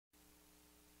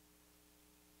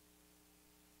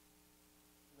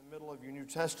of your New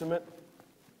Testament,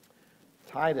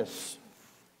 Titus.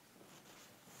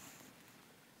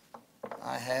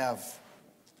 I have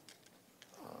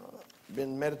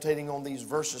been meditating on these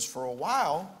verses for a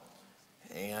while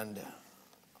and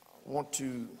want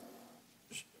to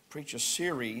preach a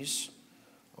series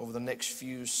over the next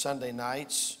few Sunday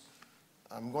nights.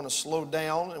 I'm going to slow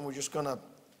down and we're just going to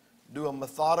do a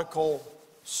methodical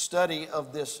study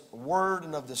of this word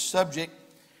and of this subject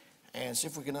and see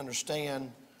if we can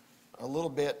understand a little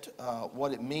bit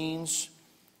what it means.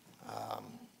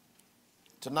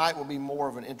 Tonight will be more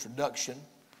of an introduction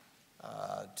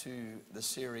to the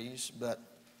series,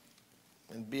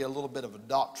 and be a little bit of a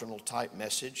doctrinal type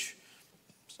message.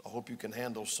 So I hope you can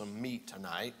handle some meat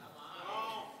tonight.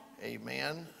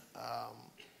 Amen.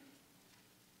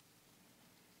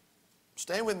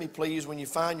 Stand with me, please, when you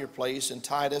find your place in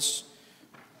Titus.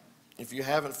 If you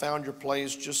haven't found your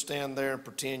place, just stand there and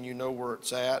pretend you know where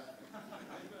it's at.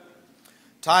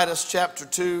 Titus chapter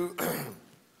 2.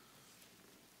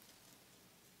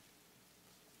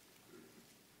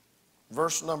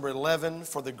 Verse number 11,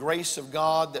 for the grace of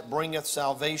God that bringeth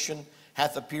salvation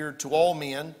hath appeared to all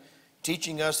men,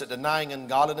 teaching us that denying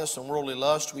ungodliness and worldly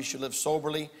lust, we should live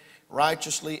soberly,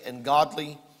 righteously, and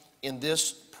godly in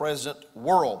this present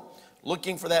world,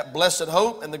 looking for that blessed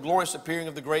hope and the glorious appearing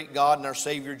of the great God and our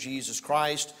Savior Jesus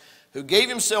Christ, who gave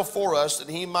himself for us that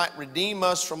he might redeem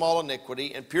us from all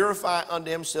iniquity and purify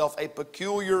unto himself a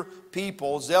peculiar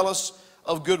people, zealous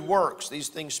of good works. These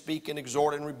things speak and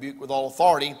exhort and rebuke with all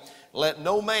authority. Let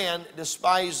no man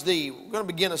despise thee. We're going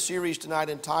to begin a series tonight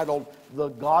entitled The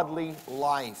Godly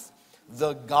Life.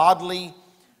 The Godly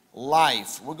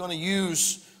Life. We're going to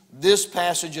use this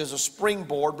passage as a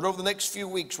springboard, but over the next few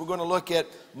weeks we're going to look at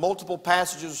multiple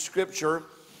passages of Scripture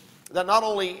that not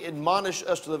only admonish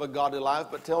us to live a godly life,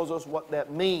 but tells us what that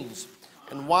means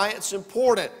and why it's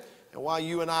important and why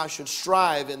you and I should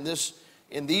strive in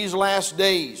these last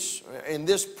days, in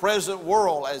this present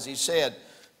world, as he said,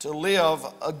 to live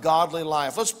a godly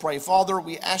life. Let's pray. Father,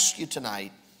 we ask you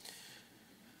tonight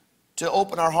to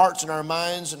open our hearts and our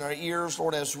minds and our ears,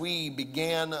 Lord, as we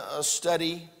begin a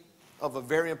study of a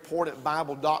very important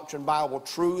Bible doctrine, Bible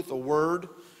truth, a word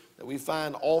that we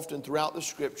find often throughout the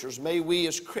Scriptures. May we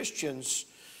as Christians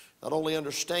not only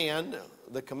understand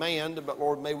the command, but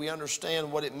Lord, may we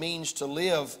understand what it means to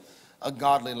live a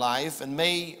godly life. And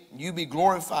may you be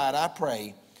glorified, I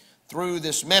pray, through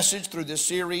this message, through this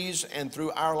series, and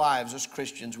through our lives as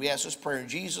Christians. We ask this prayer in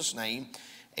Jesus' name.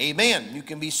 Amen. You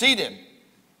can be seated.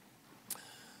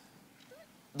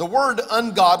 The word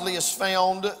ungodly is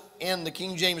found in the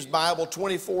King James Bible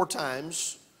 24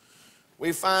 times.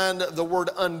 We find the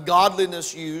word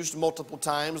ungodliness used multiple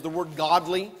times. The word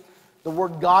godly, the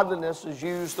word godliness is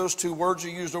used. Those two words are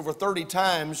used over 30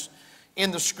 times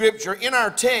in the Scripture. In our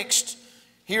text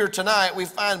here tonight, we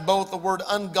find both the word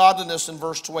ungodliness in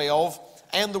verse 12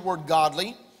 and the word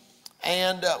godly.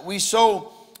 And we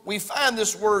find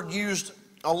this word used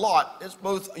a lot. It's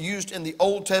both used in the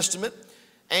Old Testament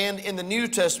and in the New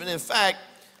Testament. In fact,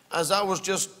 as I was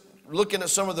just looking at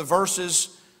some of the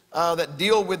verses that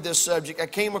deal with this subject, I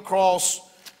came across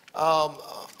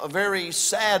a very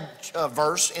sad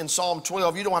verse in Psalm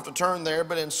 12. You don't have to turn there,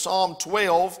 but in Psalm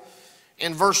 12,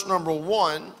 in verse number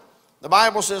 1, the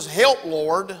Bible says, help,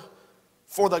 Lord,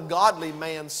 for the godly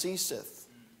man ceaseth.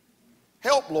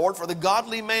 Help, Lord, for the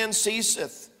godly man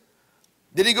ceaseth.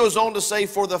 Then he goes on to say,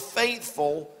 for the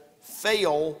faithful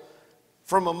fail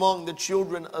from among the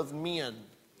children of men.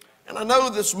 And I know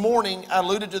this morning I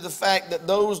alluded to the fact that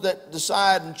those that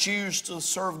decide and choose to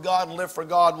serve God and live for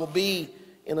God will be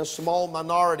in a small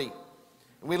minority.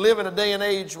 And we live in a day and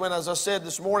age when, as I said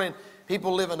this morning,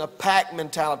 people live in a pack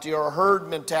mentality or a herd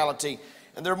mentality.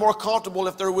 And they're more comfortable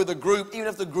if they're with a group, even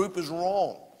if the group is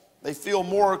wrong. They feel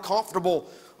more comfortable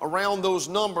around those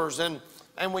numbers. And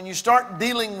when you start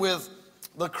dealing with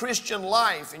the Christian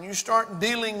life and you start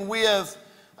dealing with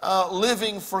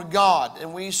living for God,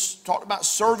 and we talked about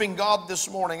serving God this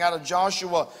morning out of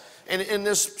Joshua. And in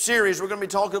this series, we're going to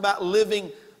be talking about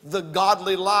living the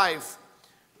godly life.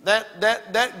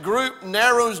 That group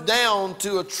narrows down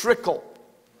to a trickle.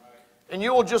 And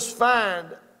you'll just find,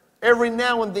 every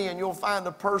now and then, you'll find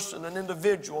a person, an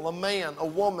individual, a man, a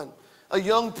woman, a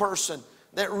young person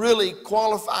that really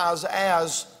qualifies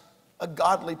as a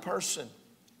godly person.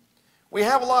 We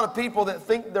have a lot of people that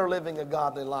think they're living a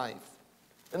godly life.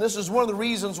 And this is one of the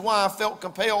reasons why I felt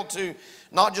compelled to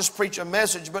not just preach a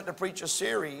message, but to preach a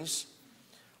series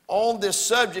on this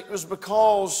subject, was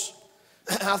because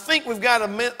I think we've got a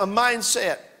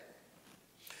mindset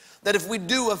that if we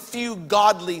do a few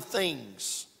godly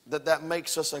things, that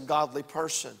makes us a godly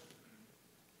person.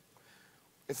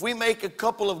 If we make a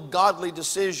couple of godly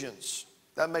decisions,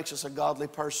 that makes us a godly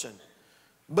person.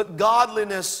 But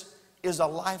godliness is a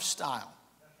lifestyle.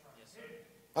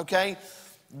 Okay?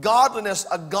 Godliness,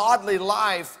 a godly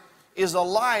life, is a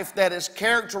life that is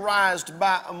characterized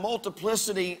by a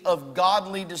multiplicity of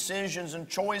godly decisions and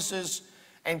choices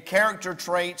and character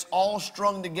traits all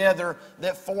strung together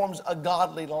that forms a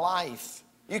godly life.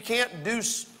 You can't do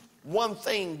one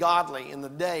thing godly in the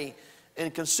day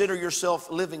and consider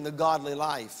yourself living the godly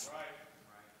life.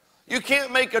 You can't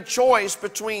make a choice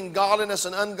between godliness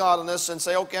and ungodliness and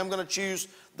say, okay, I'm going to choose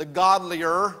the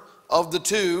godlier of the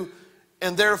two,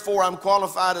 and therefore I'm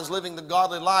qualified as living the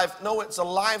godly life. No, it's a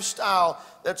lifestyle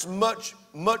that's much,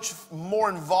 much more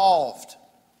involved.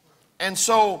 And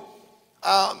so,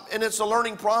 and it's a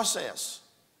learning process.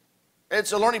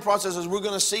 It's a learning process, as we're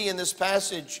going to see in this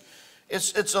passage.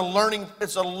 It's a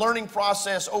learning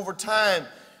process over time.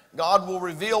 God will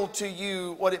reveal to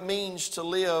you what it means to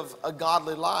live a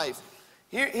godly life.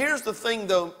 Here's the thing,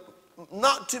 though.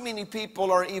 Not too many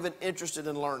people are even interested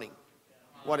in learning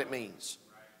what it means.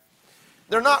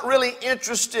 They're not really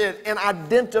interested in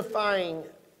identifying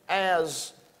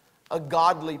as a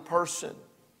godly person.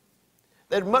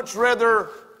 They'd much rather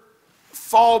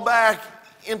fall back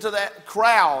into that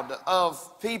crowd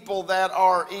of people that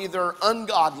are either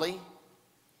ungodly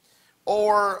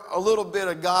or a little bit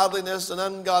of godliness and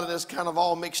ungodliness kind of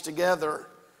all mixed together.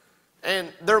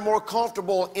 And they're more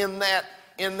comfortable in that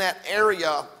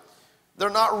area. They're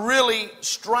not really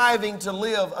striving to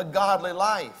live a godly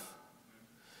life.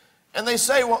 And they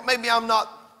say, well, maybe I'm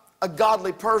not a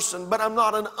godly person, but I'm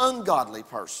not an ungodly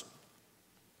person.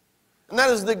 And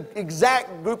that is the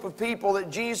exact group of people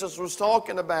that Jesus was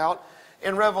talking about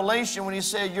in Revelation when he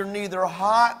said, you're neither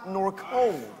hot nor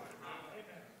cold.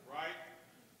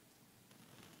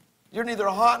 You're neither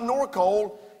hot nor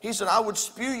cold. He said, I would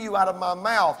spew you out of my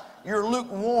mouth. You're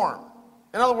lukewarm.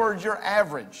 In other words, you're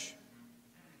average.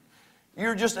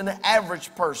 You're just an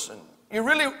average person. You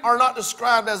really are not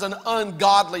described as an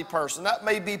ungodly person. That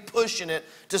may be pushing it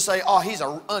to say, oh, he's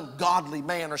an ungodly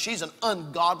man or she's an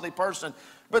ungodly person.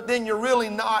 But then you're really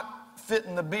not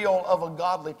fitting the bill of a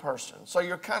godly person. So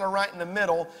you're kind of right in the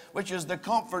middle, which is the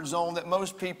comfort zone that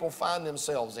most people find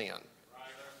themselves in.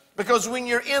 Because when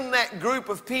you're in that group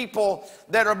of people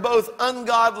that are both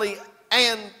ungodly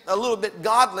and a little bit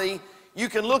godly, you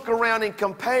can look around and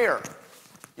compare.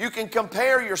 You can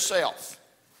compare yourself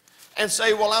and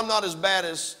say, well, I'm not as bad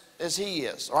as he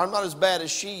is, or I'm not as bad as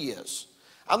she is.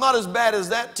 I'm not as bad as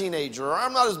that teenager, or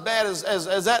I'm not as bad as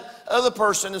that other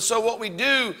person. And so what we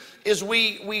do is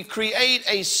we create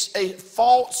a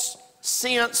false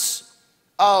sense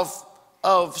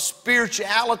of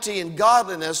spirituality and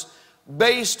godliness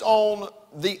based on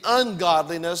the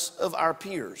ungodliness of our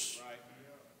peers.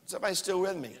 Is everybody still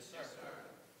with me?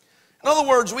 In other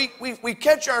words, we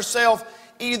catch ourselves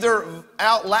either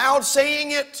out loud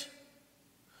saying it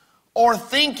or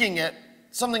thinking it,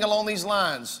 something along these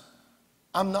lines.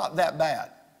 I'm not that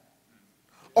bad.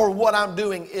 Or what I'm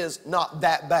doing is not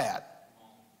that bad.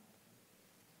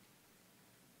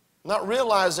 Not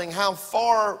realizing how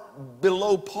far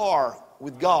below par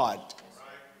with God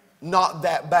not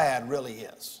that bad really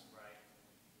is.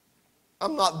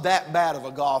 I'm not that bad of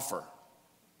a golfer.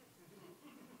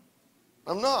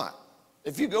 I'm not.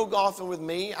 If you go golfing with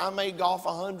me, I may golf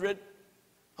 100,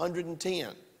 110.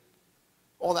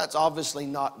 Well, that's obviously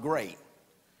not great.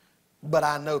 But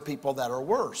I know people that are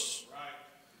worse.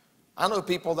 I know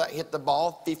people that hit the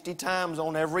ball 50 times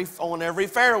on every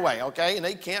fairway, okay? And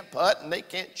they can't putt, and they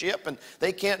can't chip, and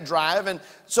they can't drive. And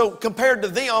so compared to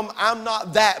them, I'm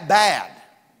not that bad.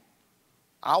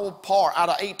 I will par, out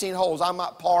of 18 holes, I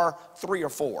might par 3 or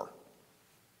 4.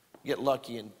 Get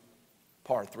lucky and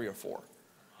par 3 or 4.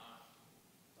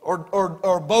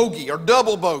 Or bogey, or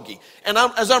double bogey. And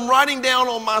as I'm writing down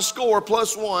on my score,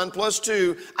 +1,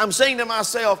 +2, I'm saying to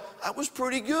myself, that was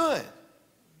pretty good.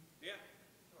 Yeah.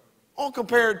 All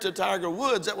compared to Tiger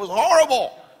Woods, that was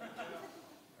horrible.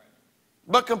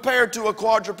 But compared to a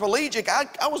quadriplegic,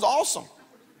 I was awesome.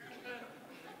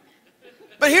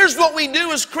 But here's what we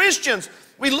do as Christians.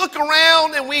 We look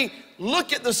around and we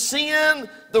look at the sin,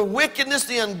 the wickedness,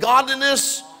 the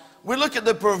ungodliness. We look at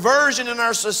the perversion in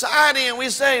our society and we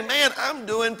say, man, I'm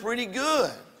doing pretty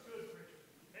good.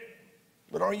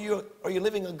 But are you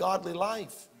living a godly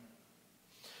life?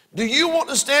 Do you want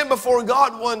to stand before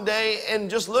God one day and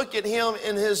just look at Him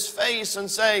in His face and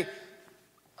say,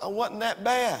 I wasn't that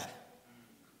bad?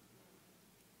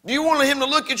 Do you want Him to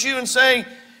look at you and say,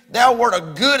 thou wert a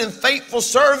good and faithful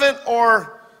servant,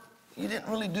 or you didn't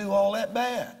really do all that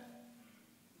bad?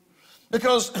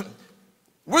 Because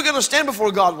we're going to stand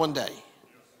before God one day.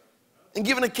 and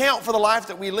give an account for the life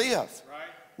that we live. Right.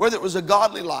 Whether it was a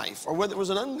godly life, or whether it was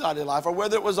an ungodly life, or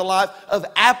whether it was a life of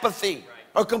apathy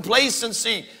or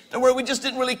complacency, and where we just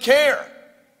didn't really care.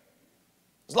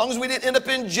 As long as we didn't end up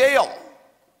in jail,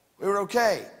 we were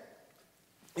okay.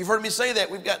 You've heard me say that.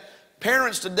 We've got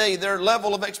parents today, their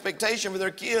level of expectation for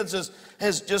their kids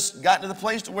has just gotten to the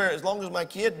place to where as long as my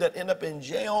kid doesn't end up in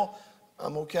jail,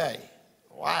 I'm okay.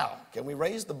 Wow. Can we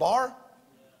raise the bar?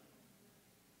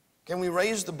 Can we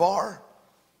raise the bar?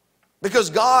 Because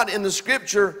God in the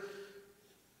Scripture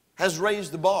has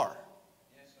raised the bar.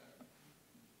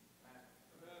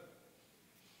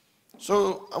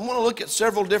 So I want to look at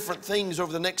several different things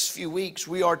over the next few weeks.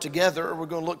 We are together. We're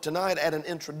going to look tonight at an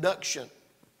introduction.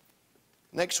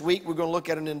 Next week we're going to look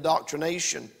at an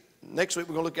indoctrination. Next week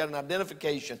we're going to look at an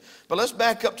identification. But let's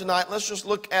back up tonight. Let's just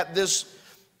look at this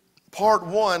part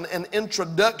one, an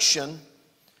introduction.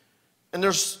 And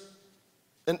there's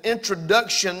an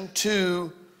introduction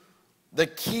to the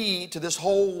key to this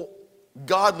whole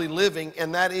godly living,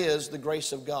 and that is the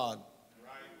grace of God.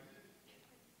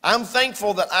 I'm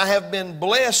thankful that I have been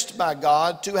blessed by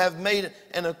God to have made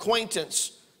an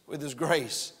acquaintance with His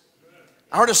grace.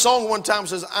 I heard a song one time that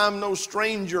says, I'm no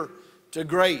stranger to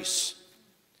grace.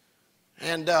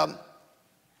 And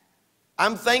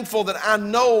I'm thankful that I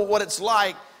know what it's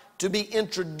like to be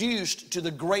introduced to the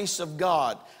grace of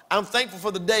God. I'm thankful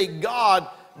for the day God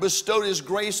bestowed His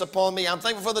grace upon me. I'm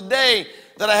thankful for the day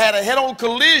that I had a head-on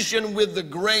collision with the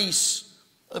grace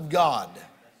of God.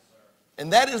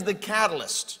 And that is the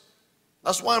catalyst.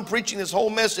 That's why I'm preaching this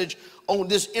whole message on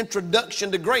this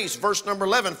introduction to grace. Verse number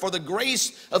 11, for the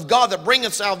grace of God that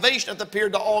bringeth salvation hath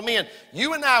appeared to all men.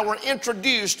 You and I were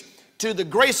introduced to the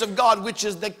grace of God, which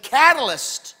is the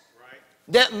catalyst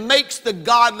that makes the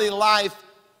godly life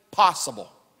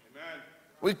possible. Amen.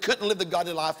 We couldn't live the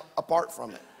godly life apart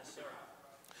from it. Yes, sir.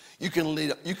 You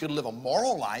can live a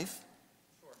moral life.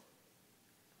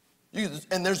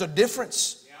 And there's a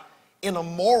difference in a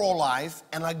moral life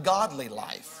and a godly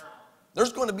life.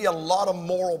 There's going to be a lot of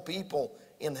moral people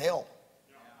in hell.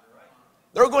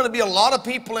 There are going to be a lot of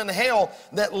people in hell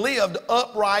that lived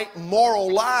upright,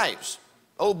 moral lives,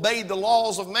 obeyed the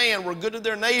laws of man, were good to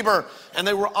their neighbor, and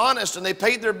they were honest, and they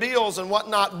paid their bills and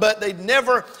whatnot, but they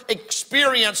never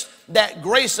experienced that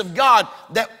grace of God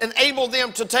that enabled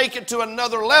them to take it to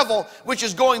another level, which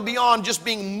is going beyond just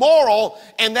being moral,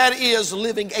 and that is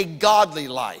living a godly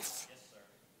life,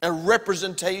 a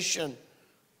representation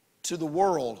to the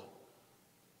world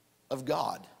of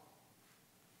God.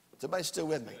 Is everybody still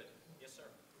with me? Yes, sir.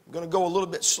 I'm going to go a little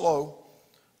bit slow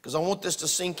because I want this to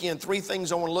sink in. Three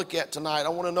things I want to look at tonight. I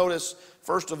want to notice,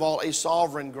 first of all, a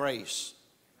sovereign grace.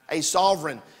 A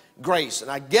sovereign grace. And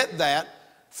I get that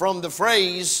from the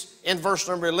phrase in verse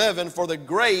number 11, for the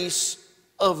grace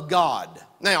of God.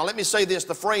 Now, let me say this.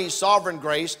 The phrase sovereign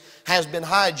grace has been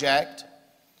hijacked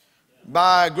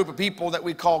by a group of people that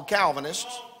we call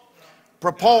Calvinists,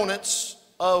 proponents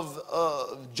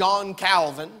of John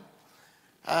Calvin.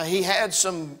 He had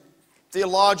some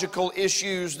theological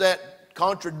issues that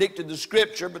contradicted the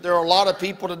Scripture, but there are a lot of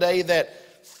people today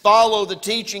that follow the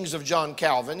teachings of John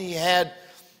Calvin. He had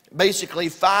basically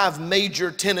 5 major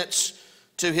tenets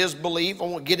to his belief. I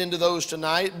won't get into those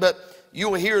tonight, but you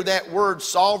will hear that word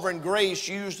sovereign grace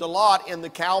used a lot in the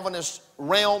Calvinist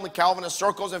realm, the Calvinist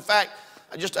circles. In fact,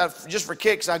 just for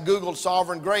kicks, I Googled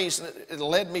sovereign grace, and it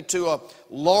led me to a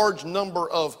large number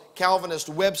of Calvinist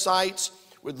websites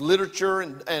with literature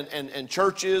and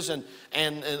churches and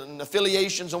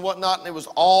affiliations and whatnot. And it was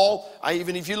all,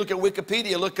 even if you look at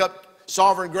Wikipedia, look up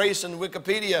sovereign grace in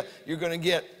Wikipedia, you're going to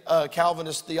get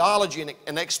Calvinist theology and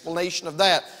an explanation of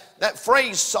that. That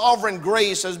phrase sovereign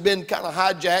grace has been kind of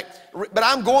hijacked, but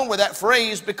I'm going with that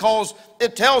phrase because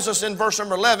it tells us in verse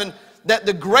number 11 that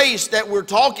the grace that we're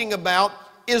talking about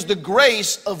is the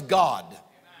grace of God.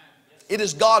 It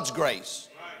is God's grace.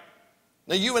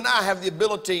 Now you and I have the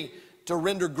ability to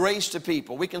render grace to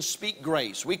people. We can speak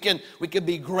grace. We can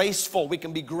be graceful. We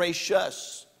can be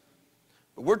gracious.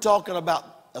 But we're talking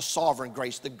about a sovereign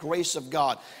grace, the grace of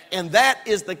God. And that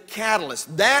is the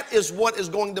catalyst. That is what is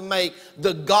going to make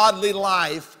the godly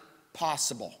life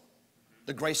possible.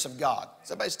 The grace of God.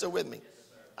 Is everybody still with me?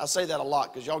 I say that a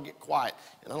lot because y'all get quiet.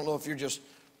 And I don't know if you're just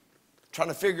trying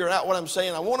to figure out what I'm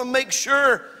saying. I want to make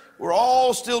sure we're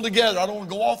all still together. I don't want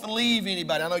to go off and leave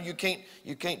anybody. I know you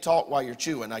can't talk while you're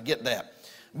chewing. I get that.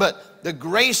 But the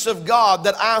grace of God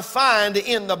that I find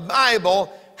in the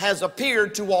Bible has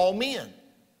appeared to all men.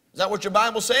 Is that what your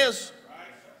Bible says?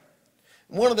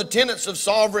 One of the tenets of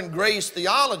sovereign grace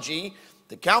theology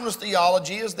The Calvinist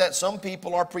theology is that some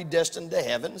people are predestined to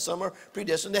heaven, some are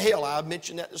predestined to hell. I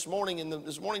mentioned that this morning in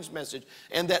this morning's message.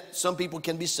 And that some people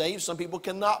can be saved, some people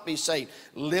cannot be saved.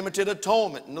 Limited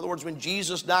atonement. In other words, when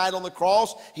Jesus died on the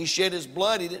cross, He shed His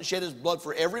blood. He didn't shed His blood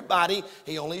for everybody.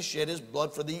 He only shed His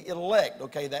blood for the elect.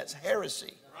 Okay, that's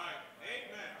heresy.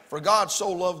 For God so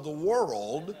loved the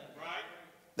world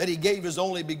that He gave His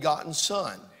only begotten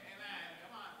Son.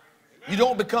 You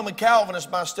don't become a Calvinist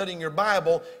by studying your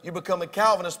Bible. You become a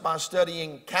Calvinist by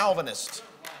studying Calvinists.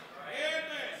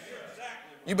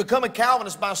 You become a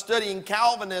Calvinist by studying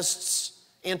Calvinists'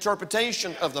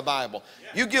 interpretation of the Bible.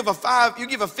 You give a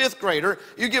fifth grader,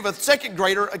 you give a second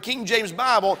grader a King James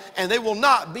Bible, and they will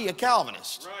not be a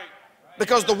Calvinist.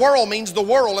 Because the world means the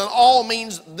world, and all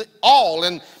means all,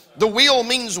 and the will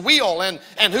means will, and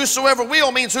whosoever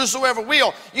will means whosoever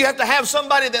will. You have to have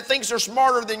somebody that thinks they're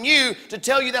smarter than you to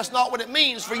tell you that's not what it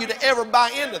means for you to ever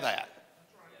buy into that.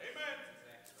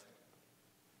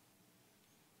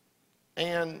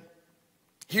 And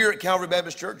here at Calvary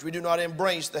Baptist Church, we do not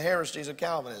embrace the heresies of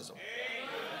Calvinism.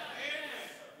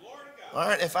 All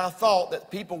right, if I thought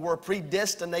that people were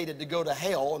predestinated to go to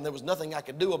hell and there was nothing I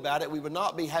could do about it, we would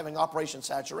not be having Operation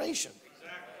Saturation.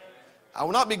 I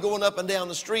will not be going up and down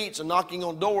the streets and knocking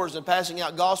on doors and passing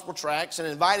out gospel tracts and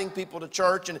inviting people to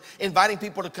church and inviting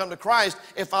people to come to Christ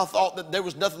if I thought that there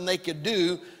was nothing they could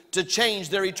do to change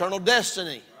their eternal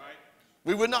destiny.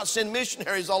 We would not send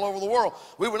missionaries all over the world.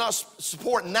 We would not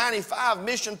support 95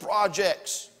 mission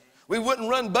projects. We wouldn't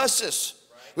run buses.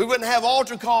 We wouldn't have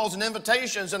altar calls and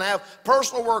invitations and have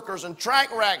personal workers and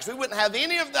tract racks. We wouldn't have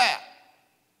any of that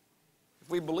if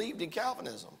we believed in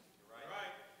Calvinism.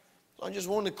 I just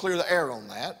wanted to clear the air on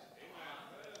that.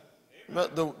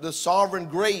 But the sovereign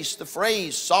grace, the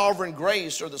phrase sovereign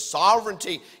grace or the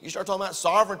sovereignty, you start talking about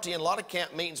sovereignty in a lot of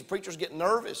camp meetings, the preachers get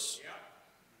nervous.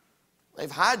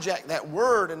 They've hijacked that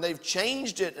word and they've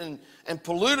changed it and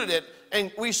polluted it.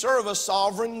 And we serve a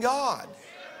sovereign God.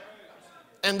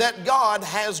 And that God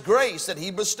has grace that He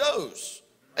bestows.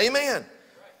 Amen.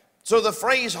 So the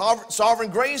phrase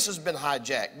sovereign grace has been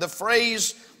hijacked. The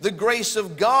phrase the grace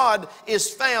of God is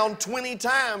found 20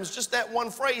 times. Just that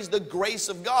one phrase, the grace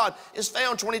of God, is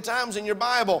found 20 times in your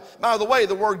Bible. By the way,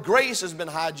 the word grace has been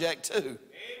hijacked too. Amen.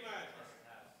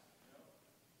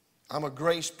 I'm a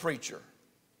grace preacher.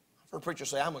 I've heard preachers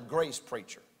say, I'm a grace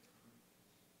preacher.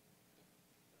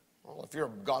 Well, if you're a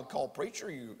God-called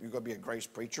preacher, you're going to be a grace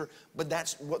preacher. But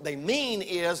that's what they mean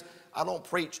is, I don't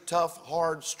preach tough,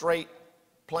 hard, straight,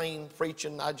 plain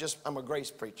preaching. I'm a grace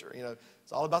preacher. You know,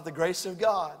 it's all about the grace of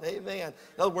God. Amen.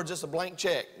 In other words, it's a blank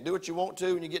check. Do what you want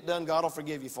to. When you get done, God will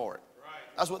forgive you for it.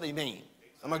 That's what they mean.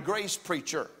 I'm a grace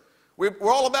preacher. We're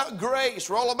all about grace.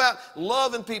 We're all about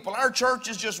loving people. Our church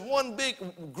is just one big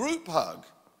group hug.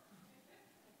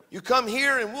 You come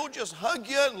here and we'll just hug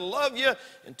you and love you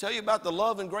and tell you about the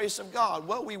love and grace of God.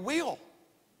 Well, we will.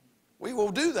 We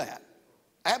will do that.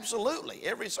 Absolutely.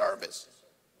 Every service.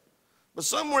 But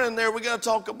somewhere in there we got to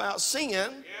talk about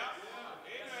sin.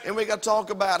 And we got to talk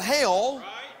about hell.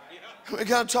 And we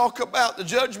got to talk about the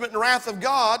judgment and wrath of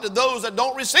God to those that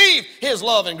don't receive His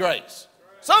love and grace.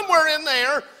 Somewhere in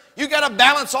there you got to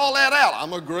balance all that out.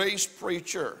 I'm a grace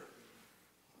preacher.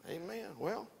 Amen.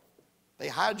 Well, they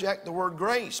hijacked the word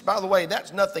grace. By the way,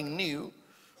 that's nothing new.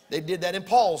 They did that in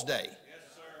Paul's day.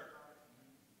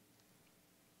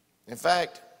 In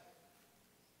fact,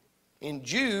 in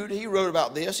Jude, he wrote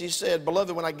about this. He said,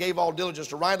 Beloved, when I gave all diligence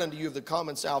to write unto you of the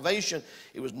common salvation,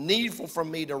 it was needful for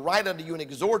me to write unto you and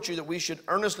exhort you that we should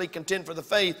earnestly contend for the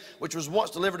faith which was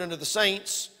once delivered unto the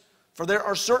saints. For there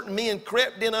are certain men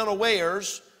crept in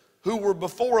unawares, who were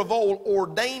before of old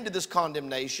ordained to this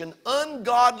condemnation,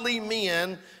 ungodly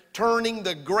men, turning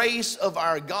the grace of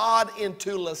our God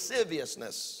into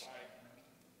lasciviousness,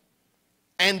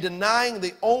 and denying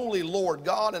the only Lord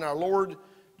God and our Lord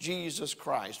Jesus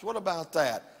Christ. What about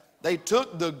that? They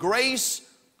took the grace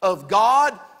of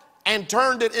God and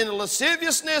turned it into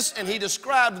lasciviousness, and he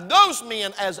described those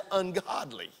men as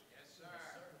ungodly.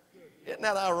 Isn't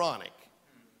that ironic?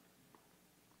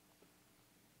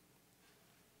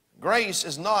 Grace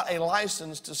is not a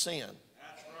license to sin.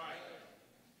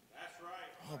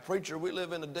 Oh, preacher, we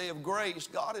live in a day of grace.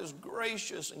 God is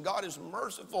gracious and God is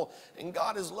merciful and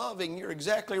God is loving. You're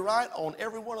exactly right on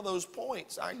every one of those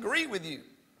points. I agree with you.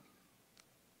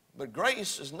 But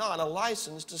grace is not a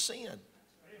license to sin.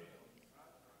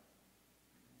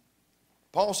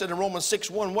 Paul said in Romans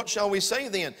 6:1, what shall we say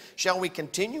then? Shall we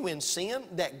continue in sin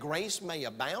that grace may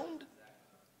abound?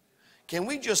 Can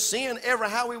we just sin ever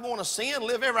how we want to sin,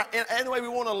 live any way we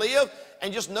want to live,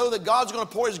 and just know that God's going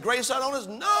to pour His grace out on us?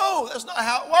 No, that's not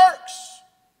how it works.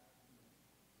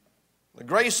 The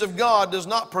grace of God does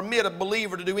not permit a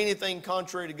believer to do anything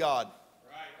contrary to God.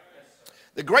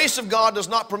 The grace of God does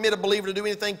not permit a believer to do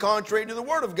anything contrary to the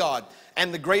Word of God.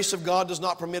 And the grace of God does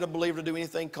not permit a believer to do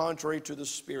anything contrary to the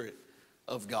Spirit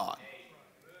of God.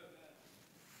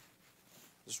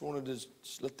 Just wanted to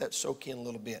just let that soak in a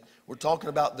little bit. We're talking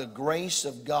about the grace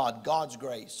of God, God's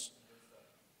grace.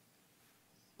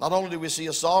 Not only do we see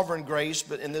a sovereign grace,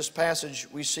 but in this passage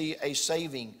we see a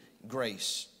saving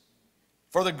grace.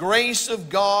 For the grace of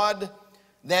God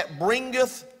that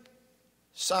bringeth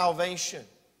salvation.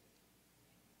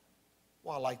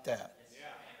 Well, I like that.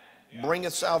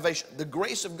 Bringeth salvation. The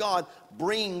grace of God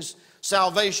brings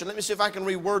salvation. Let me see if I can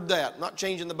reword that. I'm not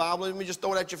changing the Bible. Let me just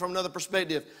throw it at you from another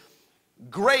perspective.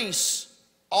 Grace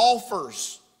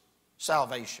offers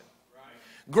salvation.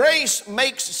 Grace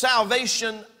makes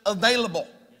salvation available.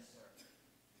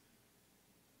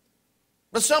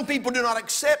 But some people do not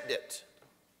accept it.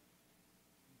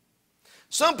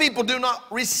 Some people do not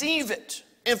receive it.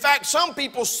 In fact, some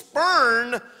people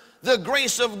spurn the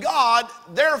grace of God,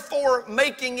 therefore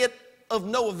making it of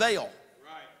no avail.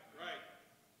 Right.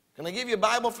 Can I give you a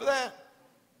Bible for that?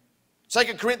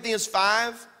 2 Corinthians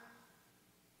 5,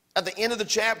 at the end of the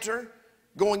chapter,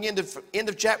 going into end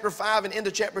of chapter 5 and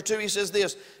into chapter 2, he says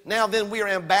this, Now then we are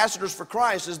ambassadors for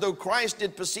Christ, as though Christ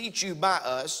did beseech you by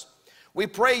us. We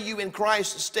pray you in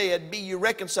Christ's stead, be you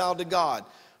reconciled to God.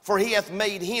 For he hath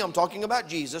made him, talking about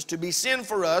Jesus, to be sin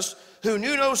for us, who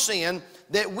knew no sin,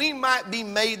 that we might be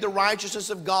made the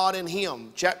righteousness of God in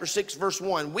him. Chapter 6, verse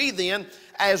 1. We then,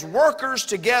 as workers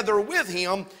together with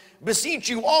him, beseech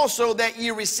you also that ye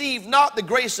receive not the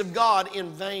grace of God in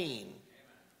vain.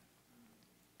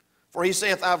 For he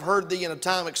saith, I have heard thee in a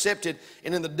time accepted,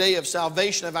 and in the day of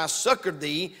salvation have I succored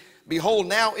thee. Behold,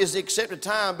 now is the accepted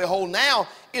time. Behold, now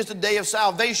is the day of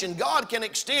salvation. God can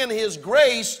extend his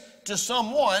grace to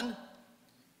someone.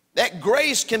 That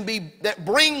grace that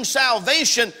brings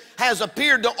salvation has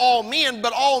appeared to all men,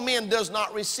 but all men does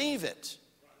not receive it.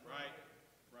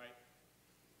 Right.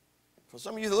 For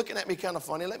some of you looking at me kind of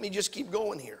funny, let me just keep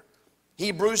going here.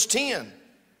 Hebrews 10,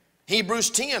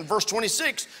 verse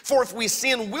 26. For if we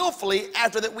sin willfully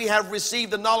after that we have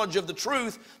received the knowledge of the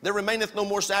truth, there remaineth no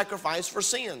more sacrifice for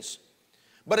sins,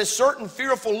 but a certain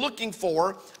fearful looking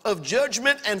for of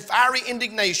judgment and fiery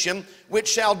indignation, which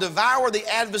shall devour the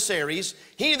adversaries.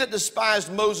 He that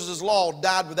despised Moses' law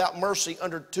died without mercy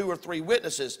under 2 or 3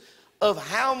 witnesses. Of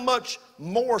how much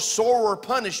more sorer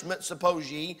punishment,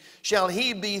 suppose ye, shall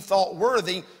he be thought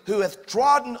worthy, who hath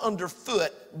trodden under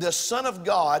foot the Son of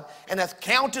God, and hath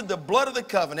counted the blood of the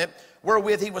covenant,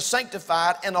 wherewith he was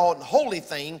sanctified, an unholy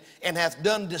thing, and hath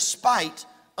done despite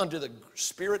unto the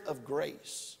Spirit of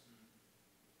grace.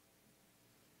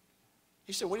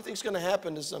 He said, what do you think is going to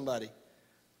happen to somebody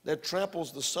that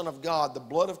tramples the Son of God, the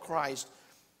blood of Christ,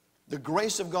 the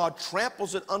grace of God,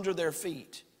 tramples it under their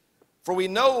feet? For we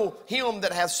know him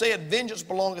that hath said, vengeance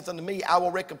belongeth unto me, I will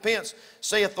recompense,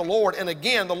 saith the Lord. And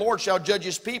again, the Lord shall judge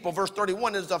his people. Verse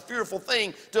 31, it is a fearful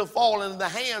thing to fall into the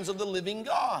hands of the living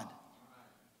God.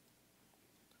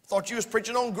 Thought you was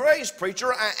preaching on grace,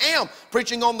 preacher. I am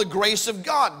preaching on the grace of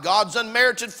God, God's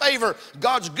unmerited favor,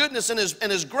 God's goodness and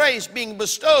his grace being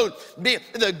bestowed.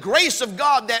 The grace of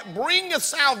God that bringeth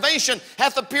salvation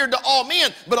hath appeared to all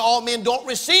men, but all men don't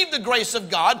receive the grace of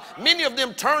God. Many of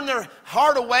them turn their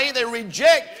heart away. They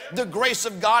reject the grace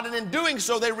of God, and in doing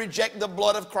so, they reject the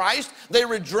blood of Christ. They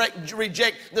reject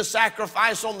the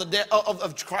sacrifice on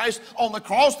of Christ on the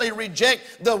cross. They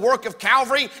reject the work of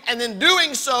Calvary, and in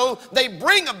doing so, they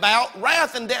bring about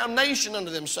wrath and damnation unto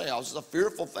themselves. It's a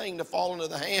fearful thing to fall into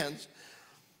the hands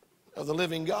of the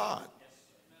living God.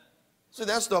 See,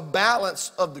 that's the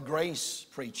balance of the grace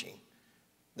preaching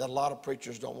that a lot of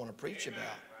preachers don't want to preach about.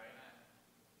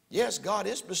 Yes, God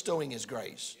is bestowing his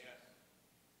grace.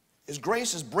 His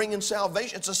grace is bringing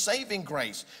salvation. It's a saving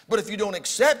grace. But if you don't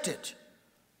accept it,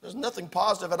 there's nothing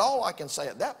positive at all I can say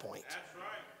at that point. That's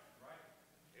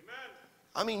right. Amen.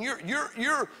 I mean,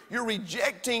 you're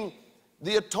rejecting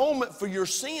the atonement for your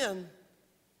sin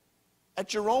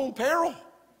at your own peril.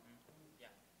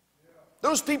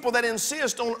 Those people that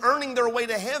insist on earning their way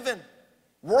to heaven,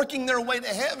 working their way to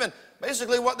heaven,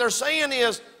 basically what they're saying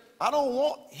is, I don't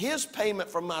want his payment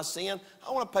for my sin.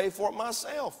 I want to pay for it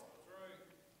myself.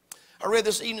 I read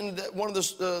this evening that one of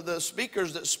the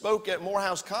speakers that spoke at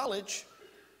Morehouse College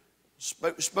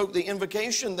spoke the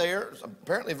invocation there.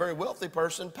 Apparently a very wealthy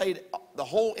person, paid the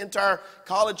whole entire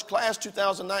college class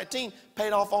 2019,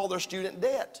 paid off all their student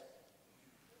debt.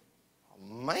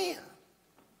 Oh, man,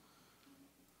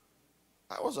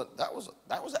 that was an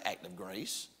act of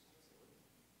grace.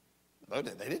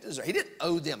 He didn't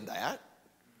owe them that.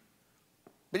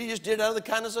 But he just did it out of the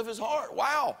kindness of his heart.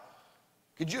 Wow.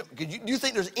 Do you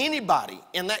think there's anybody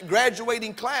in that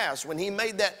graduating class when he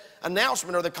made that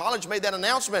announcement, or the college made that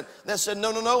announcement, that said,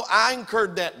 no, I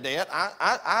incurred that debt.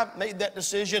 I made that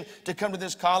decision to come to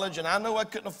this college, and I know I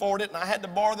couldn't afford it, and I had to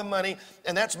borrow the money,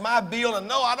 and that's my bill, and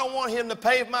no, I don't want him to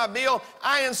pay my bill.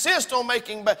 I insist on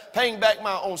paying back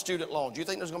my own student loans. Do you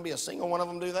think there's going to be a single one of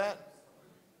them do that?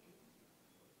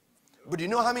 But do you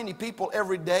know how many people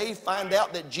every day find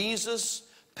out that Jesus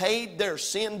paid their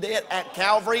sin debt at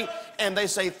Calvary, and they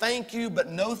say, thank you, but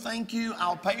no thank you,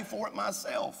 I'll pay for it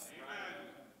myself.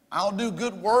 I'll do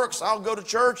good works, I'll go to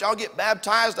church, I'll get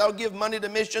baptized, I'll give money to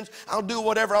missions, I'll do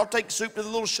whatever, I'll take soup to the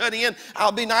little shut-in,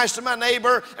 I'll be nice to my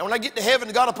neighbor, and when I get to heaven,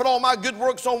 God will put all my good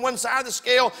works on one side of the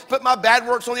scale, put my bad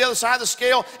works on the other side of the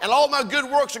scale, and all my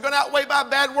good works are going to outweigh my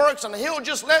bad works, and He'll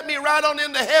just let me right on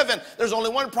into heaven. There's only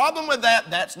one problem with that.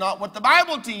 That's not what the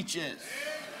Bible teaches.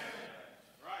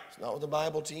 It's not what the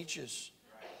Bible teaches.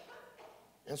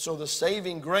 And so the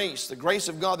saving grace, the grace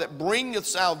of God that bringeth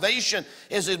salvation,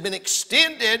 has been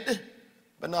extended,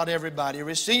 but not everybody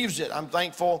receives it. I'm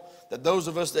thankful that those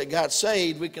of us that got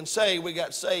saved, we can say we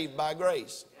got saved by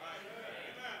grace.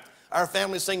 Our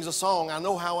family sings a song, I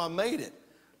know how I made it.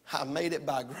 I made it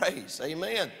by grace.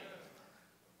 Amen.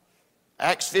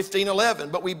 Acts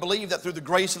 15:11, but we believe that through the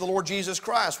grace of the Lord Jesus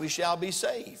Christ we shall be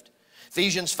saved.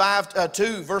 Ephesians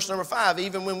 2, verse number 5,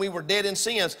 even when we were dead in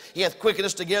sins, He hath quickened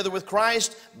us together with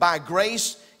Christ. By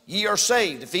grace ye are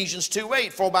saved. Ephesians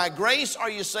 2:8, for by grace are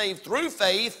you saved through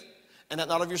faith, and that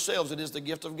not of yourselves, it is the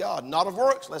gift of God, not of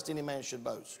works, lest any man should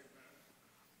boast.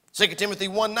 2 Timothy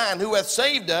 1:9, who hath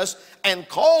saved us and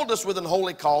called us with an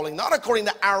holy calling, not according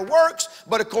to our works,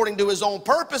 but according to His own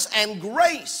purpose and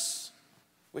grace,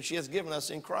 which He hath given us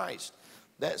in Christ.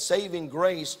 That saving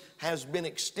grace has been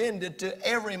extended to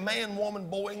every man, woman,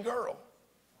 boy, and girl.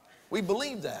 We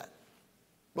believe that.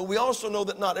 But we also know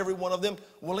that not every one of them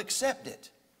will accept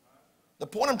it. The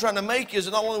point I'm trying to make is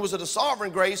that not only was it a sovereign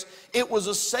grace, it was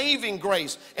a saving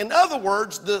grace. In other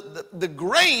words, the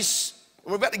grace,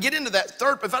 and we're about to get into that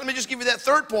third, let me just give you that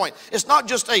third point. It's not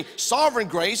just a sovereign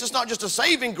grace, it's not just a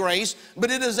saving grace,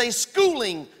 but it is a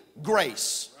schooling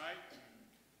grace.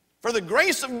 For the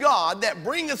grace of God that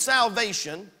bringeth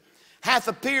salvation hath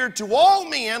appeared to all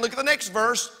men, look at the next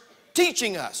verse,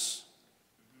 teaching us.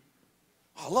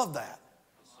 I love that.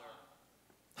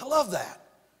 I love that.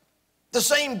 The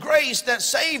same grace that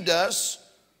saved us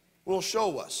will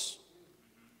show us.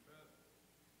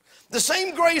 The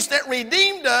same grace that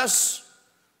redeemed us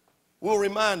will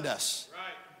remind us.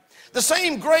 The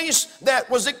same grace that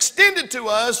was extended to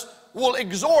us will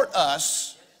exhort us.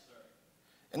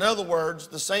 In other words,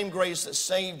 the same grace that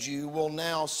saved you will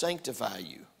now sanctify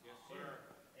you.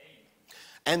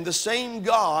 And the same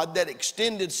God that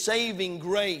extended saving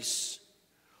grace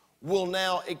will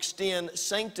now extend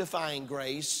sanctifying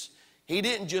grace. He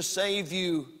didn't just save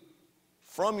you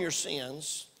from your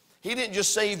sins. He didn't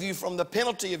just save you from the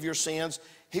penalty of your sins.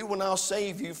 He will now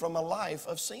save you from a life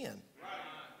of sin.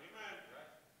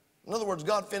 In other words,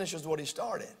 God finishes what He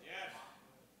started.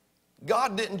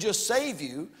 God didn't just save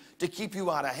you to keep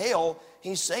you out of hell.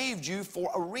 He saved you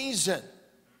for a reason.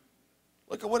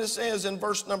 Look at what it says in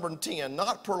verse number 10.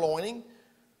 Not purloining,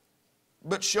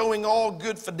 but showing all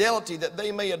good fidelity, that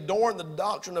they may adorn the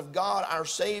doctrine of God our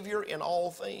Savior in all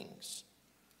things.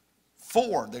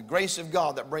 For the grace of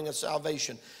God that bringeth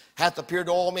salvation hath appeared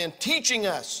to all men, teaching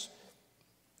us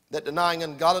that denying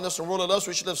ungodliness and worldly lust,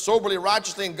 we should live soberly,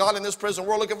 righteously, and godly in this present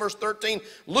world. Look at verse 13.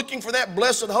 Looking for that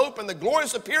blessed hope and the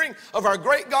glorious appearing of our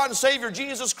great God and Savior,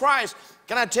 Jesus Christ.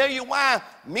 Can I tell you why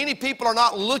many people are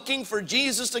not looking for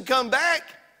Jesus to come back?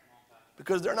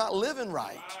 Because they're not living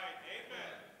right.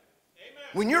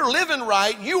 When you're living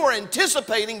right, you are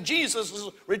anticipating Jesus'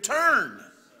 return.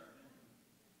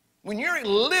 When you're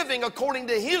living according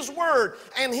to His word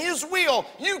and His will,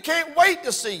 you can't wait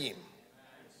to see Him.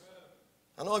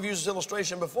 I know I've used this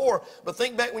illustration before, but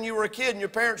think back when you were a kid and your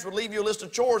parents would leave you a list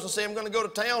of chores and say, I'm going to go to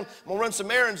town, I'm going to run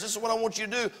some errands, this is what I want you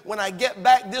to do. When I get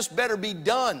back, this better be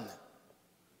done.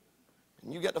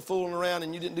 And you got to fooling around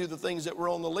and you didn't do the things that were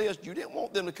on the list. You didn't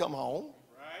want them to come home.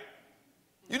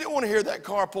 You didn't want to hear that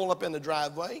car pull up in the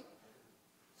driveway.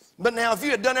 But now if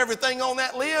you had done everything on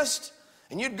that list,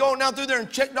 and you'd gone down through there and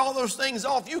checked all those things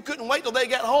off, you couldn't wait till they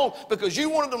got home because you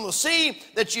wanted them to see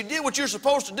that you did what you're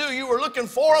supposed to do. You were looking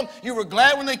for them. You were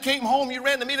glad when they came home. You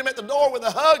ran to meet them at the door with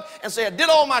a hug and say, I did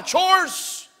all my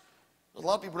chores. A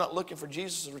lot of people are not looking for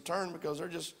Jesus' return because they're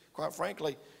just, quite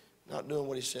frankly, not doing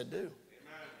what He said do.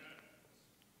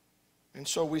 And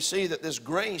so we see that this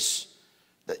grace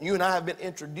that you and I have been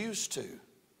introduced to,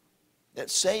 that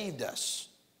saved us.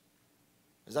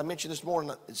 As I mentioned this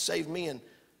morning, it saved me in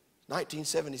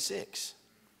 1976.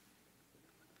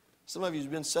 Some of you have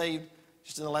been saved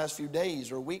just in the last few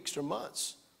days or weeks or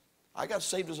months. I got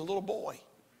saved as a little boy.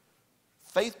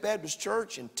 Faith Baptist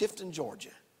Church in Tifton, Georgia.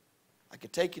 I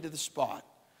could take you to the spot.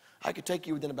 I could take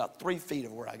you within about 3 feet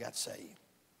of where I got saved.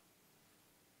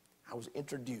 I was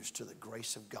introduced to the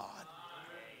grace of God.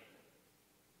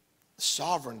 The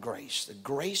sovereign grace, the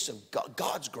grace of God,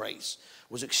 God's grace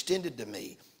was extended to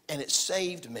me, and it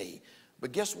saved me.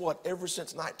 But guess what? Ever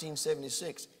since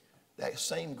 1976, that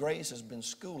same grace has been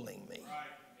schooling me.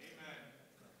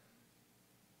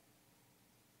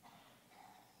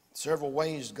 Several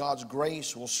ways God's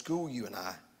grace will school you and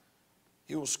I.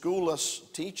 He will school us,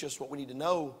 teach us what we need to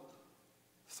know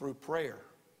through prayer.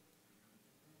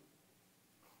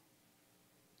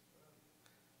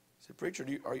 Say, preacher,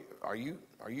 are you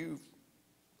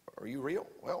real?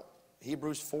 Well,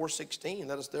 Hebrews 4:16,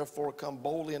 let us therefore come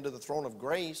boldly into the throne of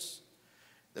grace,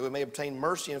 that we may obtain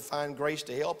mercy and find grace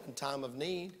to help in time of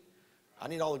need. I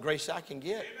need all the grace I can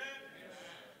get. Amen.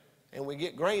 And we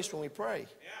get grace when we pray.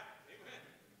 Yeah.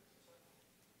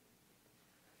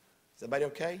 Is everybody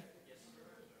okay? Yes, sir.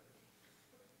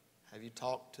 Have you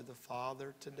talked to the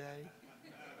Father today?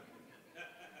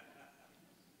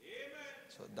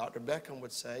 So Dr. Beckham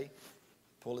would say,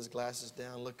 pull his glasses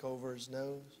down, look over his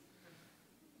nose.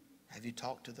 Have you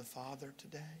talked to the Father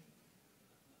today?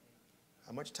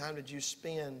 How much time did you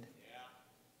spend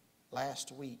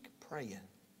last week praying?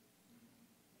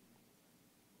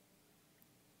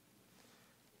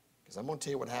 Because I'm going to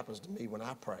tell you what happens to me when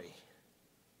I pray.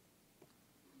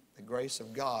 The grace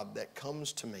of God that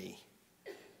comes to me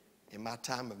in my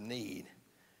time of need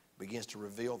begins to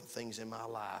reveal the things in my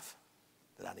life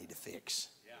that I need to fix.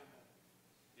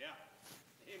 Yeah.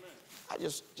 Amen. I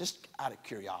just out of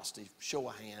curiosity, show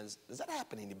of hands, does that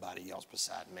happen to anybody else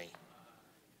beside me?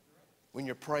 When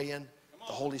you're praying,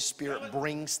 the Holy Spirit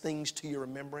brings things to your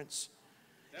remembrance,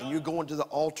 and you go into the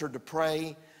altar to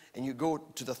pray, and you go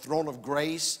to the throne of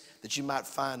grace that you might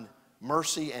find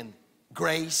mercy and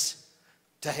grace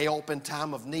to help in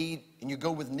time of need, and you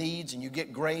go with needs and you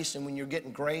get grace, and when you're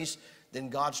getting grace, then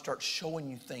God starts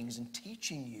showing you things and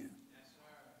teaching you.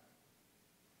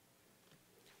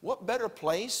 What better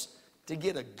place to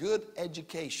get a good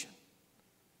education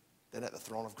than at the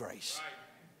throne of grace?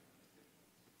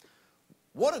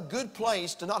 What a good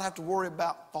place to not have to worry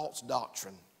about false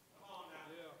doctrine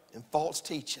and false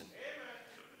teaching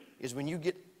is when you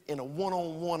get in a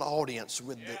one-on-one audience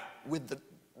with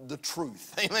the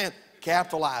truth. Amen.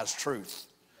 Capitalized truth.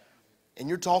 And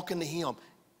you're talking to him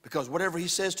because whatever he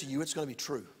says to you, it's going to be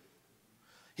true.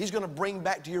 He's going to bring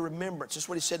back to your remembrance. That's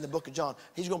what he said in the book of John.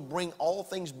 He's going to bring all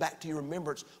things back to your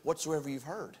remembrance whatsoever you've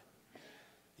heard.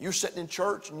 You're sitting in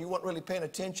church and you weren't really paying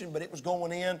attention, but it was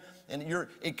going in, and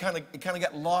it kind of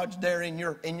got lodged there in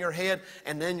your head,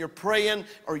 and then you're praying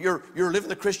or you're living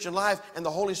the Christian life, and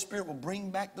the Holy Spirit will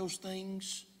bring back those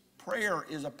things. Prayer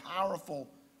is a powerful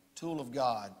tool of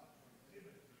God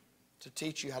to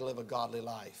teach you how to live a godly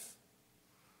life,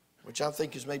 which I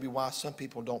think is maybe why some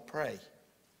people don't pray,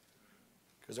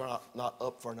 because they're not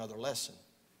up for another lesson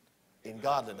in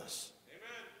godliness.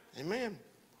 Amen.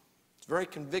 It's very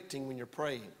convicting when you're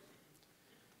praying.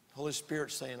 The Holy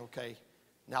Spirit's saying, okay,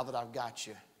 now that I've got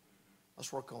you,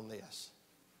 let's work on this.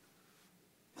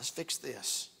 Let's fix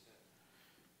this.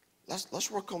 Let's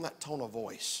work on that tone of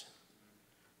voice.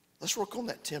 Let's work on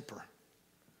that temper.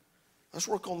 Let's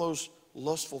work on those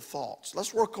lustful thoughts.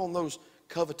 Let's work on those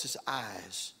covetous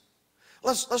eyes.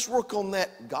 Let's work on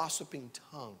that gossiping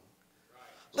tongue.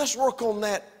 Let's work on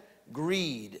that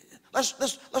greed.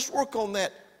 Let's work on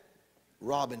that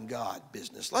robbing God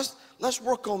business. Let's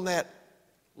work on that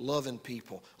loving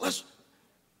people.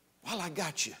 While I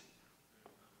got you,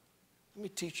 let me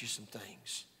teach you some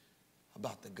things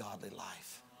about the godly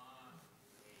life.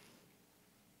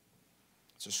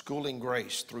 It's a schooling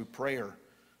grace through prayer.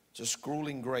 It's a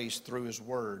schooling grace through his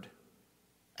word.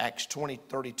 Acts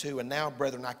 20:32, and now,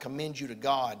 brethren, I commend you to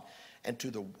God and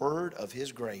to the word of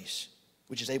his grace,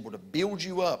 which is able to build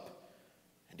you up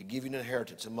and to give you an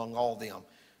inheritance among all them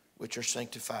which are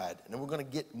sanctified. And then we're going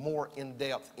to get more in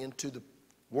depth into the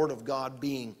word of God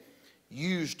being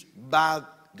used by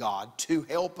God to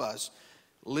help us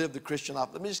live the Christian life.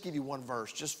 Let me just give you one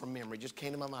verse, just from memory, just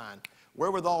came to my mind.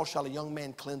 Wherewithal shall a young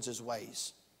man cleanse his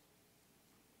ways?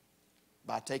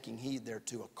 By taking heed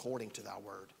thereto according to thy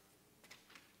word.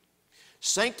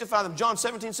 Sanctify them. John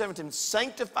 17:17.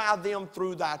 Sanctify them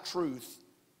through thy truth.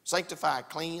 Sanctify,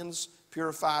 cleanse,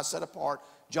 purify, set apart.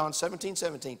 John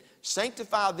 17:17.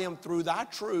 Sanctify them through thy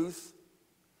truth.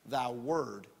 Thy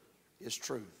word is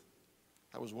truth.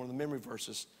 That was one of the memory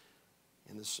verses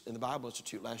in the Bible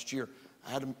Institute last year.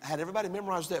 I had everybody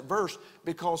memorize that verse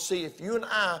because, see, if you and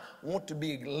I want to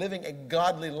be living a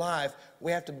godly life,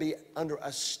 we have to be under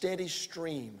a steady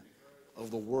stream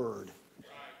of the Word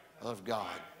of God.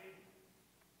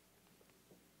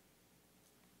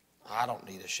 I don't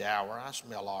need a shower. I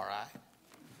smell all right.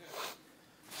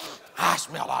 I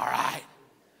smell all right.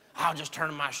 I'll just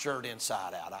turn my shirt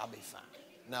inside out. I'll be fine.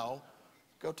 No,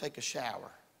 go take a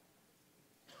shower.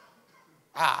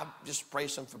 I'll just spray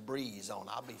some Febreze on.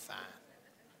 I'll be fine.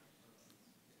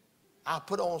 I'll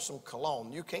put on some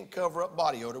cologne. You can't cover up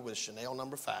body odor with Chanel No.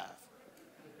 5.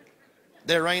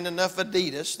 There ain't enough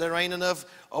Adidas. There ain't enough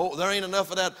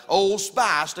of that Old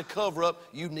Spice to cover up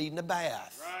you needing a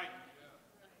bath. Right.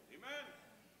 Amen.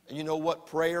 And you know what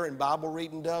prayer and Bible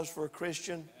reading does for a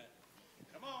Christian?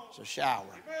 Come on. It's a shower.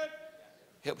 Amen.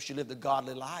 Helps you live the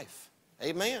godly life.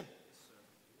 Amen.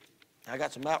 I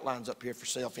got some outlines up here for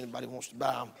sale if anybody wants to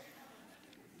buy them.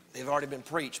 They've already been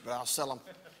preached, but I'll sell them.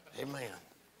 Amen.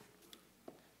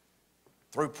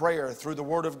 Through prayer, through the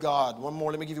Word of God. One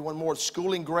more, let me give you one more.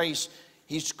 Schooling grace.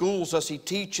 He schools us, He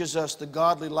teaches us the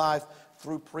godly life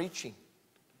through preaching.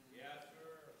 Yes, sir.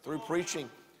 Through preaching.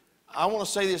 I want to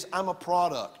say this, I'm a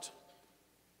product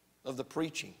of the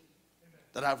preaching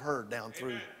that I've heard down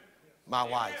through my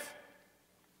life.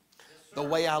 The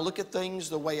way I look at things,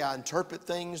 the way I interpret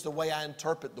things, the way I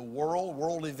interpret the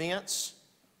world events,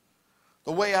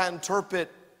 the way I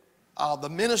interpret the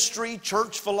ministry,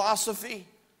 church philosophy,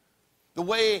 the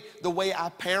way I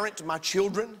parent my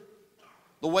children,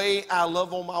 the way I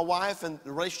love on my wife and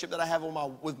the relationship that I have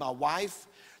with my wife,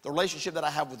 the relationship that I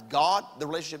have with God, the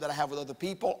relationship that I have with other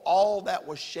people, all that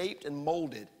was shaped and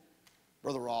molded,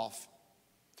 Brother Rolf,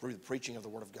 through the preaching of the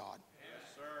Word of God. Yes,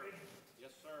 sir.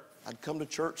 Yes, sir. I'd come to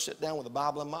church, sit down with a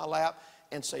Bible in my lap,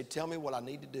 and say, tell me what I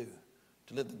need to do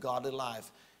to live the godly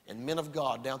life. And men of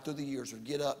God down through the years would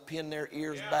get up, pin their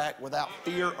ears back without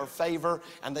fear or favor,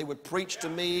 and they would preach to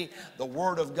me the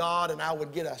Word of God, and I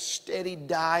would get a steady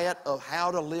diet of how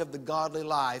to live the godly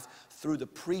life through the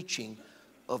preaching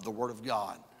of the Word of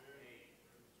God.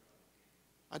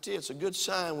 I tell you, it's a good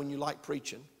sign when you like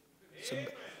preaching.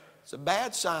 It's a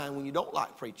bad sign when you don't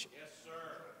like preaching. Yes,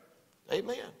 sir.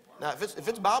 Amen. Now, if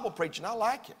it's Bible preaching, I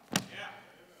like it. Yeah.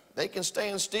 They can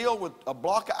stand still with a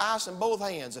block of ice in both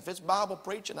hands. If it's Bible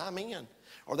preaching, I'm in.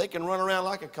 Or they can run around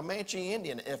like a Comanche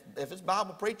Indian. If it's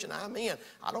Bible preaching, I'm in.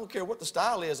 I don't care what the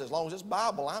style is, as long as it's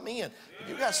Bible, I'm in. But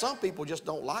you got some people just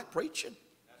don't like preaching.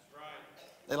 That's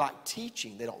right. They like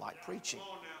teaching. They don't like preaching. Come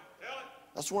on now. Tell it.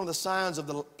 That's one of the signs of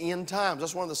the end times.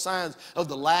 That's one of the signs of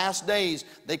the last days.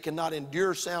 They cannot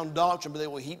endure sound doctrine, but they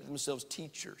will heap themselves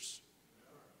teachers,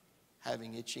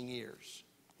 having itching ears.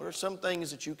 Well, there's some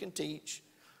things that you can teach,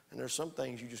 and there's some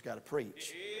things you just got to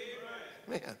preach.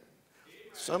 Amen. Man,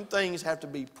 some things have to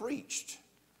be preached,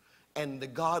 and the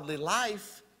godly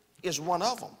life is one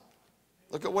of them.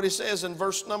 Look at what he says in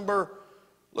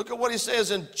look at what he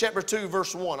says in chapter 2,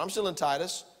 verse 1. I'm still in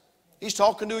Titus. He's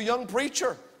talking to a young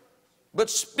preacher. But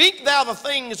speak thou the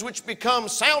things which become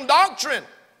sound doctrine.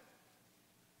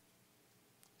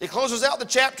 He closes out the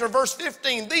chapter, verse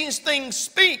 15. These things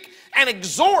speak and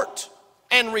exhort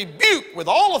and rebuke with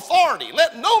all authority.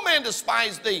 Let no man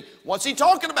despise thee. What's he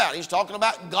talking about? He's talking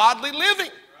about godly living.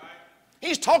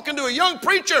 He's talking to a young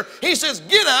preacher. He says,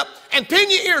 get up and pin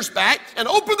your ears back and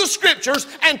open the scriptures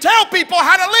and tell people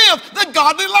how to live the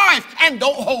godly life and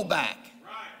don't hold back.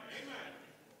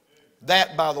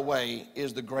 That, by the way,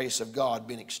 is the grace of God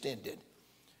being extended.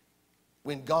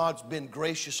 When God's been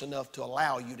gracious enough to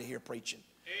allow you to hear preaching.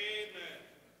 Amen.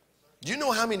 Do you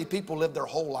know how many people live their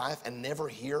whole life and never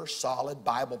hear solid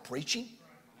Bible preaching?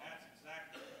 That's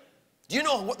exactly. Do you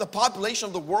know what the population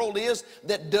of the world is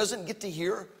that doesn't get to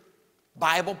hear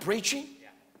Bible preaching? Yeah.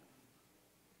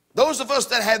 Those of us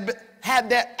that have had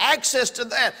that access to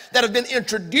that have been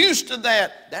introduced to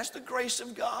that, that's the grace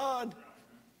of God.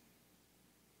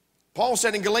 Paul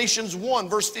said in Galatians 1,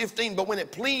 verse 15, but when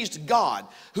it pleased God,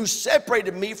 who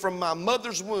separated me from my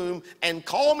mother's womb and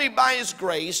called me by His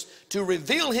grace to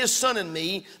reveal His Son in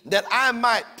me, that I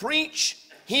might preach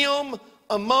Him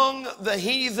among the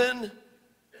heathen.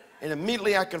 And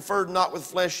immediately I conferred not with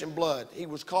flesh and blood. He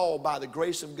was called by the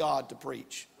grace of God to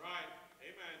preach. Right.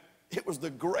 Amen. It was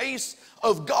the grace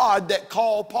of God that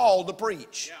called Paul to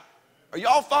preach. Yeah. Are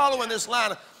y'all following this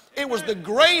line? It was the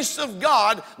grace of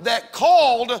God that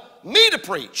called me to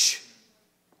preach.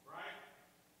 Right.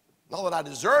 Not that I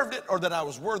deserved it or that I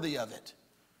was worthy of it.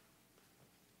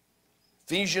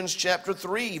 Ephesians chapter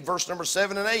 3, verse number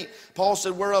 7 and 8. Paul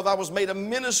said, whereof I was made a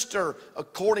minister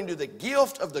according to the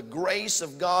gift of the grace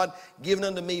of God given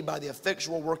unto me by the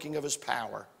effectual working of His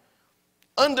power.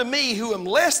 Unto me, who am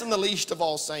less than the least of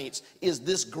all saints, is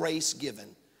this grace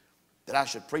given, that I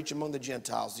should preach among the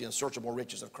Gentiles the unsearchable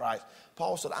riches of Christ.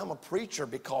 Paul said, I'm a preacher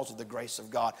because of the grace of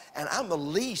God, and I'm the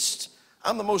least.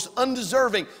 I'm the most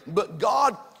undeserving, but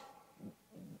God,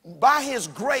 by His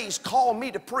grace, called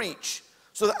me to preach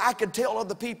so that I could tell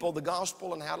other people the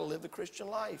gospel and how to live the Christian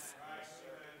life.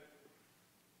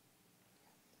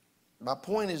 My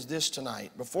point is this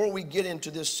tonight. Before we get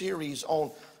into this series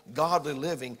on godly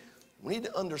living, we need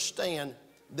to understand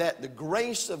that the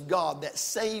grace of God that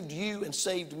saved you and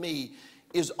saved me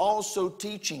is also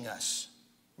teaching us.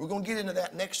 We're going to get into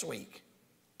that next week.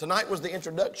 Tonight was the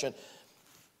introduction.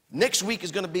 Next week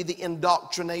is going to be the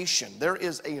indoctrination. There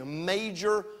is a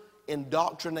major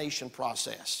indoctrination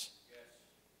process.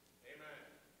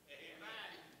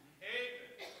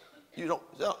 You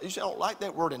don't like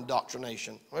that word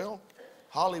indoctrination. Well,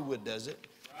 Hollywood does it.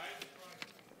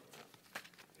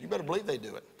 You better believe they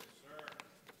do it.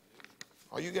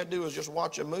 All you got to do is just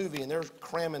watch a movie and they're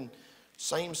cramming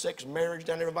same-sex marriage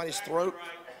down everybody's throat,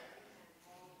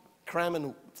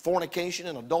 cramming fornication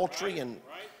and adultery and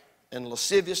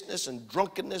lasciviousness and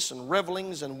drunkenness and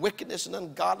revelings and wickedness and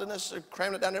ungodliness. They're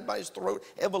cramming it down everybody's throat.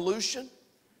 Evolution.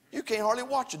 You can't hardly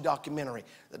watch a documentary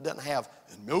that doesn't have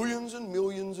millions and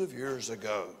millions of years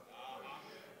ago.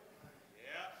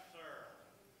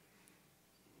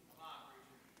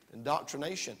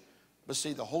 Indoctrination. But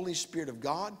see, the Holy Spirit of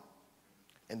God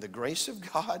and the grace of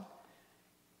God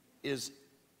is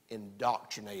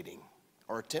indoctrinating,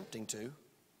 or attempting to. Am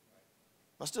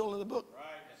I still in the book?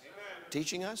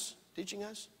 Teaching us? Teaching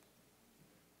us?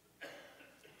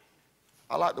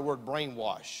 I like the word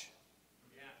brainwash.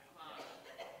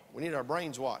 We need our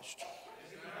brains washed.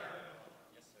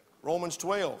 Romans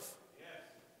 12.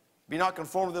 Be not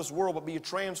conformed to this world, but be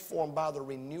transformed by the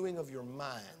renewing of your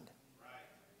mind.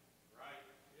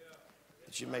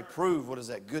 That you may prove what is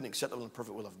that good and acceptable and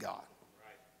perfect will of God.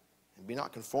 And be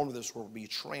not conformed to this world, but be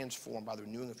transformed by the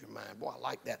renewing of your mind. Boy, I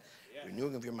like that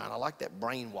renewing of your mind. I like that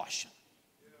brainwashing.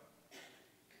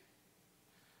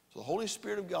 So the Holy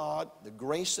Spirit of God, the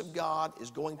grace of God is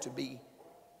going to be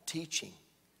teaching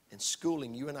and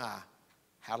schooling you and I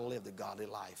how to live the godly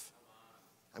life.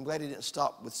 I'm glad He didn't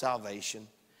stop with salvation.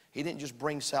 He didn't just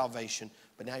bring salvation,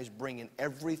 but now He's bringing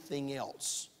everything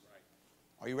else.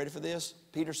 Are you ready for this?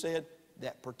 Peter said,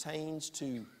 that pertains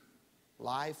to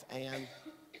life and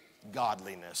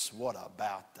godliness. What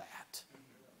about that?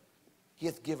 He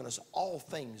hath given us all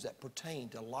things that pertain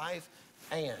to life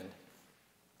and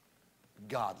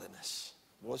godliness.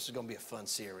 Well, this is going to be a fun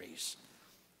series.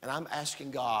 And I'm asking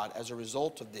God, as a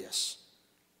result of this,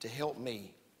 to help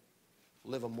me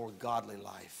live a more godly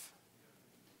life.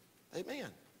 Amen.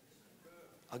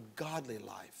 A godly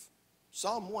life.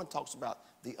 Psalm 1 talks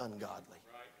about the ungodly.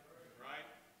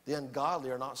 The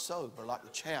ungodly are not so, but like the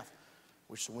chaff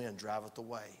which the wind driveth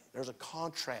away. There's a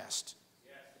contrast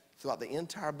throughout the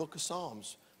entire book of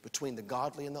Psalms between the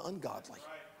godly and the ungodly.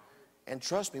 And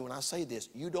trust me when I say this,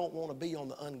 you don't want to be on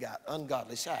the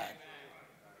ungodly side.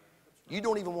 You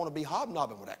don't even want to be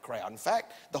hobnobbing with that crowd. In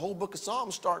fact, the whole book of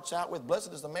Psalms starts out with,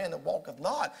 blessed is the man that walketh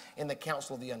not in the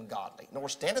counsel of the ungodly, nor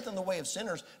standeth in the way of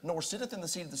sinners, nor sitteth in the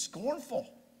seat of the scornful.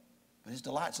 But his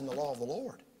delight's in the law of the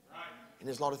Lord. And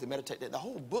his law doth he meditate. The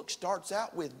whole book starts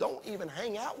out with, don't even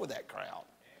hang out with that crowd.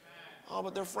 Oh,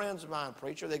 but they're friends of mine,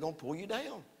 preacher. They're going to pull you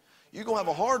down. You're going to have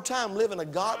a hard time living a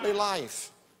godly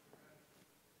life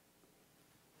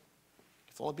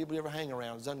if all the people you ever hang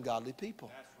around is ungodly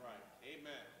people. That's right.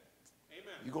 Amen.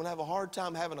 Amen. You're going to have a hard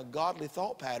time having a godly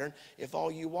thought pattern if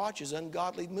all you watch is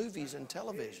ungodly movies and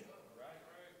television.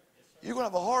 You're going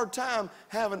to have a hard time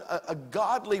having a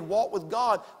godly walk with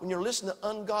God when you're listening to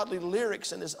ungodly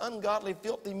lyrics and this ungodly,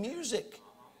 filthy music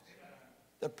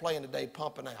they're playing today,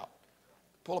 pumping out.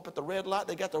 Pull up at the red light,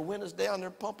 they got their windows down,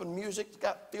 they're pumping music, it's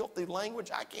got filthy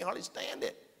language. I can't hardly stand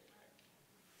it.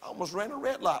 I almost ran a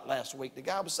red light last week. The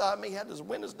guy beside me had his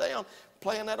windows down,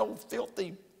 playing that old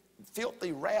filthy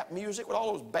rap music with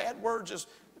all those bad words.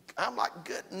 I'm like,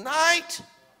 good night.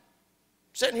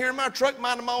 Sitting here in my truck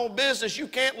minding my own business. You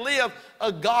can't live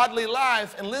a godly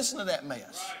life and listen to that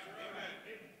mess.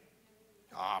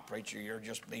 Ah, preacher,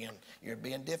 you're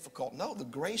being difficult. No, the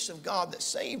grace of God that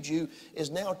saved you is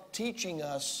now teaching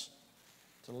us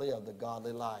to live the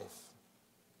godly life.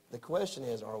 The question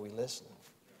is, are we listening?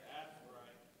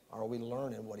 Are we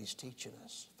learning what He's teaching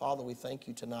us? Father, we thank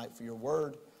you tonight for your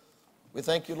word. We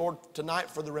thank you, Lord, tonight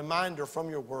for the reminder from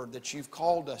your word that you've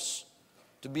called us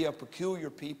to be a peculiar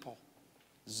people,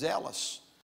 zealous